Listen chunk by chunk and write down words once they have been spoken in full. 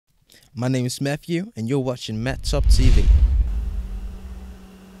My name is Matthew, and you're watching Matt Top TV.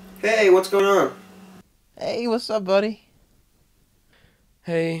 Hey, what's going on? Hey, what's up, buddy?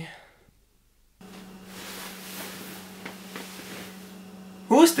 Hey,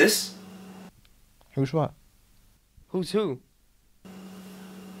 Who is this? Who's what? who's who?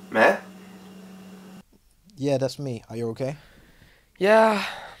 Matt? Yeah, that's me. Are you okay? Yeah,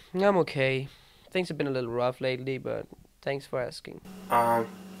 I'm okay. Things have been a little rough lately, but thanks for asking.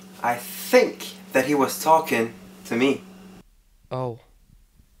 I think that he was talking to me. Oh,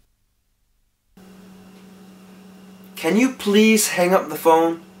 Can you please hang up the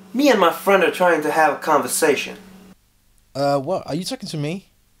phone? Me and my friend are trying to have a conversation. What? Are you talking to me?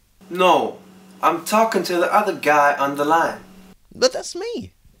 No, I'm talking to the other guy on the line. But that's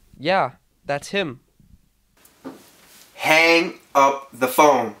me. yeah, that's him. Hang up the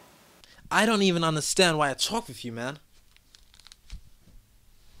phone. I don't even understand why I talk with you, man.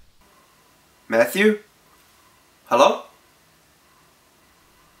 Matthew? Hello?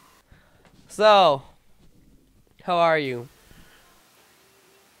 So, how are you?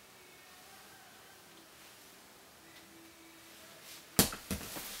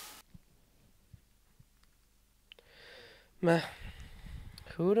 Meh,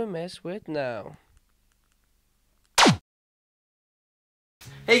 who to mess with now?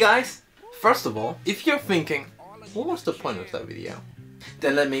 Hey guys! First of all, if you're thinking, what was the point of that video?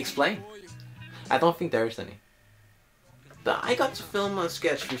 Then let me explain. I don't think there is any. But I got to film a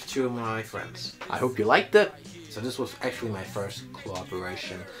sketch with two of my friends. I hope you liked it. So this was actually my first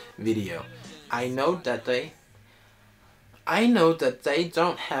collaboration video. I know that they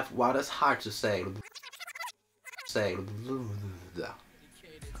don't have what is hard to say.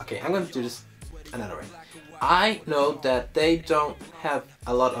 Okay, I'm gonna do this another way. I know that they don't have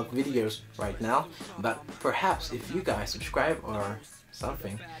a lot of videos right now, but perhaps if you guys subscribe or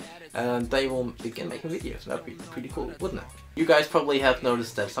something, they will begin making videos. That'd be pretty cool, wouldn't it? You guys probably have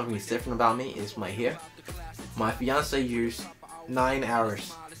noticed that something is different about me is my hair. My fiance used 9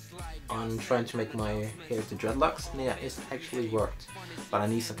 hours on trying to make my hair to dreadlocks. Yeah, it's actually worked, but I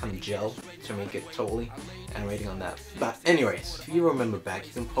need some kind of gel to make it totally, and waiting on that. But anyways, if you remember back,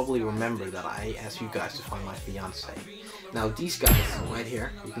 you can probably remember that I asked you guys to find my fiance. Now these guys right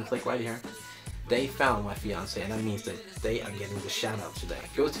here, you can click right here, they found my fiance, and that means that they are getting the shout out today.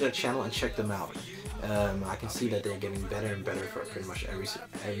 Go to their channel and check them out. I can see that they're getting better and better for pretty much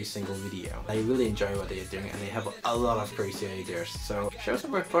every single video. I really enjoy what they are doing, and they have a lot of crazy ideas. So show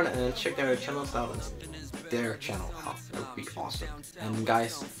some support and check their channels out. Their channel out. That would be awesome. And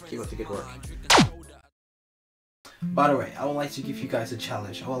guys, keep up the good work. By the way, I would like to give you guys a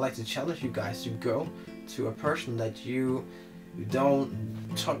challenge. I would like to challenge you guys to go to a person that you don't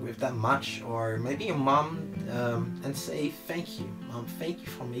talk with that much, or maybe your mom, and say thank you. Mom, thank you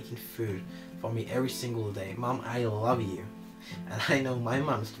for making food for me every single day. Mom, I love you. And I know my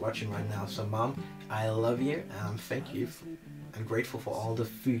mom's watching right now, so Mom, I love you, and thank you. I'm grateful for all the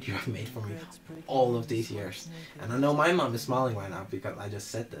food you have made for me all of these years. And I know my mom is smiling right now because I just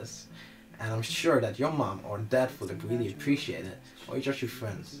said this. And I'm sure that your mom or dad would really appreciate it, or just your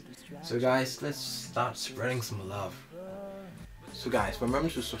friends. So guys, let's start spreading some love. So guys, remember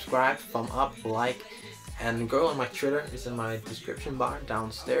to subscribe, thumb up, like, and go on my Twitter. It's in my description bar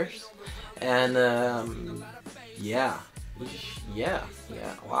downstairs. And yeah,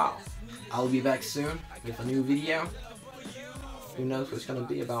 wow. I'll be back soon with a new video. Who knows what it's gonna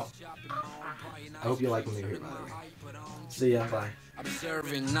be about? I hope you like me here, by the way. See ya, bye.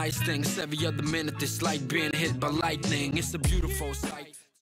 Observing nice things every other minute. It's like being hit by lightning. It's a beautiful sight.